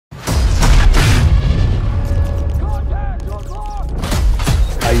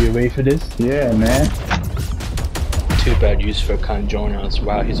you ready for this? Yeah, man. Too bad Youssef can't join us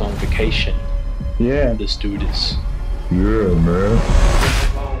while he's on vacation. Yeah. Let's do this. Yeah, man.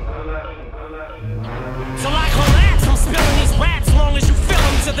 So like relax, I'm spilling these raps long as you feel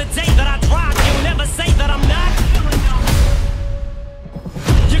them to the day that I drop. You'll never say that I'm not.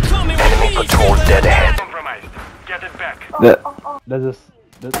 You're coming with me. Enemy patrol dead ahead. Get it back. There's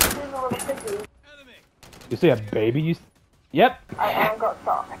You see a baby? Yep. I got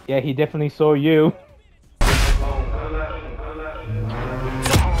shot. Yeah, he definitely saw you.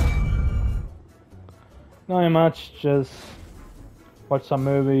 Not much, just watch some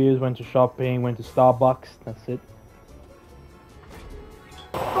movies, went to shopping, went to Starbucks, that's it.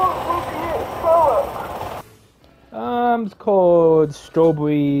 It's called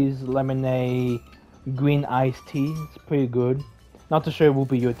strawberries, lemonade, green iced tea. It's pretty good. Not too sure it will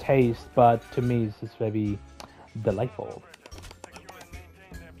be your taste, but to me it's just very delightful.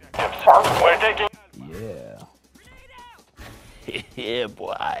 We're taking. Yeah. Yeah,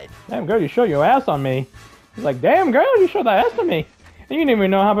 boy. Damn girl, you showed your ass on me. He's like, damn girl, you showed that ass on me. And you didn't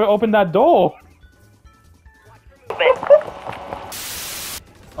even know how to open that door.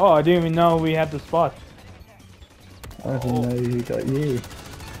 Oh, I didn't even know we had the spot. I didn't know who got you.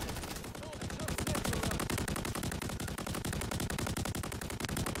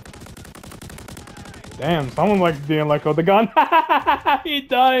 Damn, someone like didn't let go of the gun. He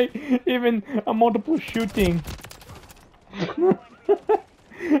died. Even a multiple shooting.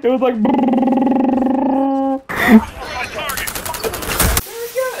 It was like.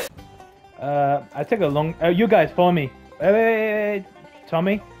 I took a long. You guys follow me. Wait.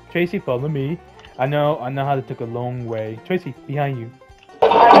 Tommy, Tracey, follow me. I know how to take a long way. Tracey, behind you. I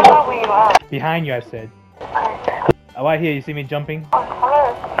don't know where you are. Behind you, I said. Right here, you see me jumping?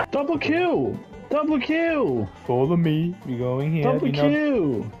 Double kill! Double kill! Follow me. We're going here. Double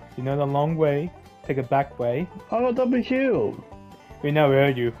kill! You know the long way. Take a back way. I got double kill! We never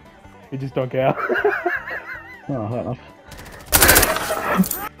heard you. We just don't care. Oh, fair enough.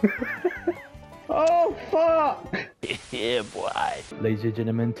 Oh, fuck! Yeah, boy. Ladies and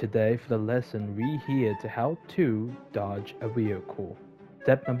gentlemen, today for the lesson, we're here to how to dodge a vehicle.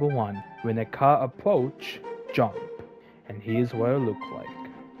 Step number 1, when a car approach, jump. And here's what it looks like.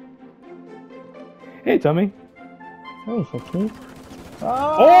 Hey, Tommy. Oh, fuck me.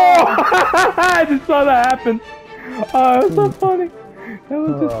 Oh! I just saw that happen. Oh, it was so funny. That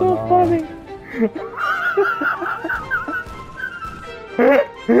was just so funny.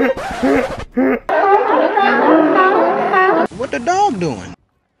 What the dog doing?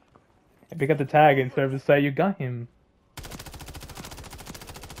 I pick up the tag and service say you got him.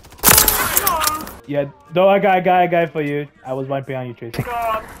 Yeah, no, I got a guy for you. I was right behind you, Tracey.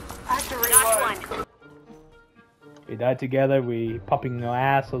 We died together, we popping our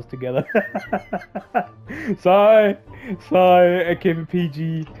assholes together. sorry, I keep it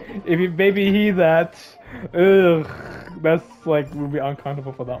PG. If you maybe hear that, ugh, that's like, we'll be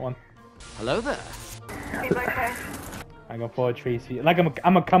uncomfortable for that one. Hello there. He's okay. I'm gonna follow Tracey. Like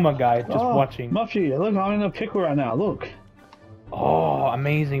I'm a camera guy, just watching. Muffy, look, I'm in a pickle right now, look. Oh,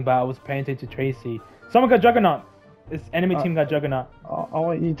 amazing, but I was paying attention to Tracey. Someone got Juggernaut. This enemy team got Juggernaut. I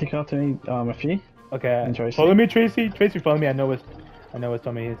want you to come to me, Muffy. Okay, And Tracey. follow me, Tracey. Tracey, follow me. I know what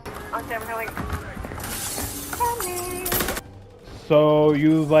Tommy is. Okay, I'm really... Tommy! So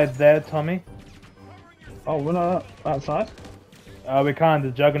you right there, Tommy? Oh, we're not outside? We can't.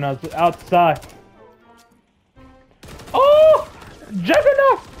 The Juggernaut's outside. Oh,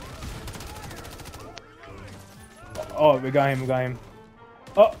 Juggernaut! Oh, we got him.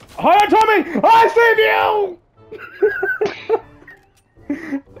 Oh, hi, Tommy! I saved you!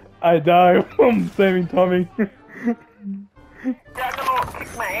 I died from saving Tommy. Juggernaut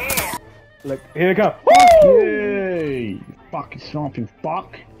kicked my ass! Look, here we go. Yay! Fucking stomping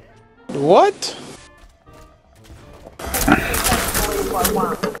fuck. What?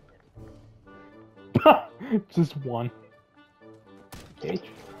 Just one.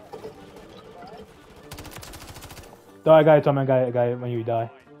 H. Die, guy, Tommy, guy, when you die.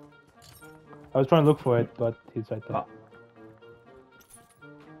 I was trying to look for it, but he's right there.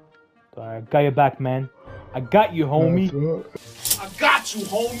 I got your back, man. I got you, homie. I got you,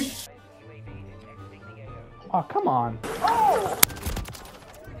 homie. Oh, come on.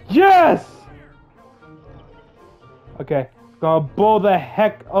 Yes! Okay, gonna blow the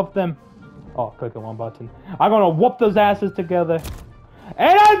heck of them. Oh, click on one button. I'm gonna whoop those asses together.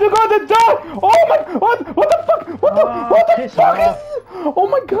 And I'm gonna die! Oh my, what the fuck? What the fuck is, oh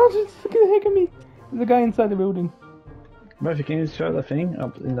my god, it's the heck of me. There's a guy inside the building. Murphy, can you show the thing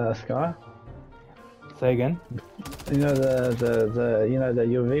up in the sky? Say again. You know the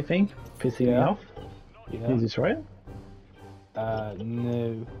UV thing pissing me off. Yeah. Did you destroy it?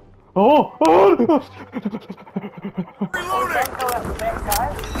 No. Oh!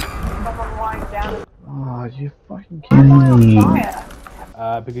 Oh, you fucking kidding me?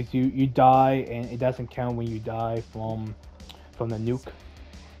 Because you die and it doesn't count when you die from the nuke.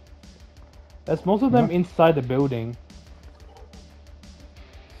 There's most of them inside the building.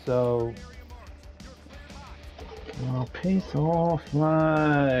 So. Oh, piss off, mate.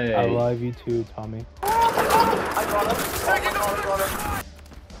 I love you too, Tommy.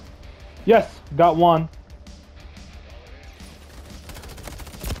 Yes, got one.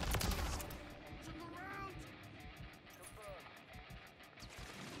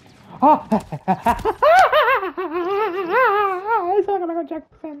 Oh! It's not gonna go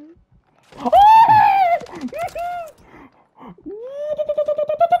Jackson.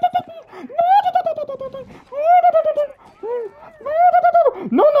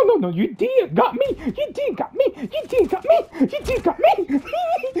 No, you did got me. You did got me. You did got me. You did got me.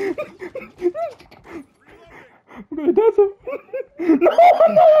 That's a...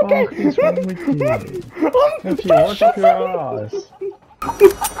 No, okay. What is wrong with you? If you watch up your ass.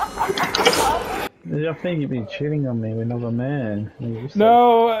 I think you've been cheating on me with another man.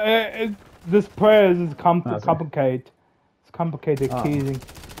 No, this prayer is complicated. It's complicated.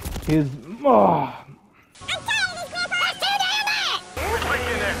 He's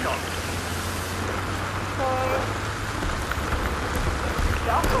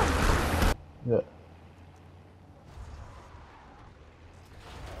Yeah.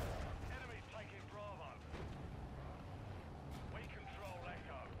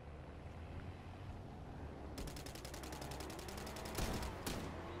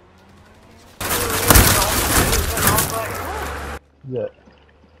 Yeah.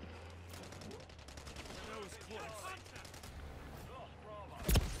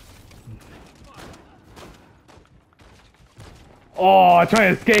 oh, I'm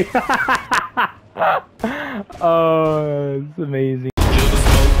trying to escape. Oh, it's amazing.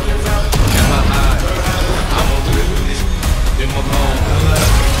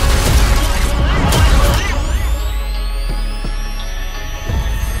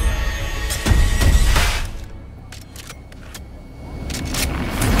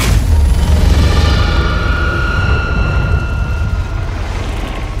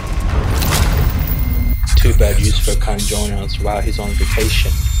 Too bad Youssef can't join us while he's on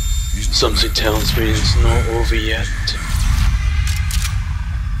vacation. Something tells me it's not over yet.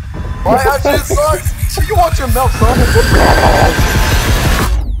 Why I just sucked? You want your milk, son?